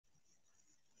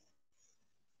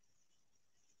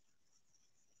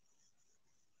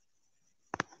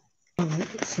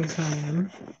it says I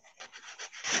am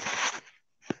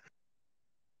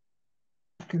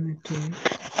going to do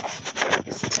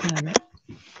is turn it.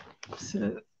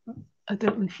 So I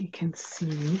don't know if you can see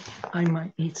me. I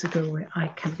might need to go where I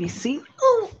can be seen.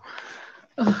 Oh,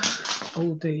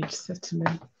 old age setting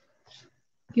in.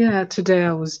 Yeah, today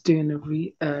I was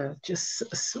doing just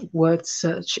a word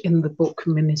search in the book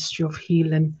Ministry of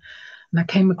Healing, and I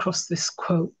came across this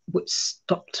quote which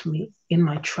stopped me in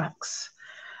my tracks,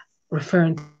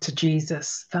 referring to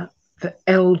Jesus, that the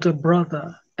elder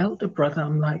brother,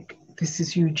 I'm like, this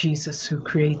is you, Jesus, who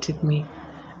created me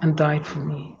and died for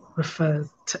me, referred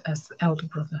to as the elder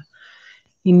brother.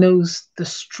 He knows the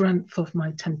strength of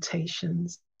my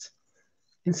temptations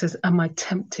and says, am I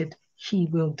tempted? He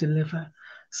will deliver.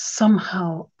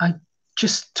 Somehow I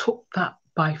just took that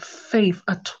by faith.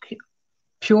 I took it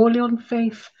purely on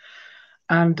faith,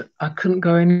 and I couldn't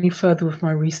go any further with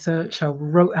my research. I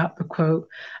wrote out the quote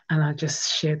and I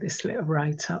just shared this little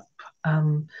write-up.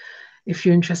 If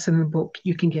you're interested in the book,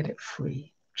 you can get it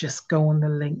free. Just go on the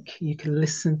link. You can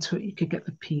listen to it. You can get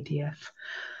the PDF.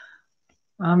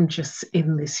 I'm just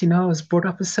in this. I was brought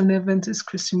up as Seventh-day Adventist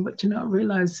Christian, but I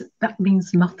realize that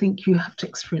means nothing. You have to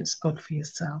experience God for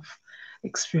yourself.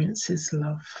 Experience his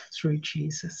love through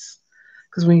Jesus.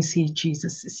 Because when you see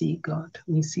Jesus, you see God.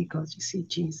 When you see God, you see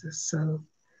Jesus. So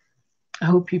I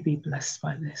hope you be blessed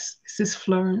by this. This is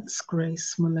Florence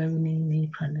Grace Maloney, me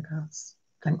Prendergast.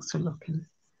 Thanks for looking.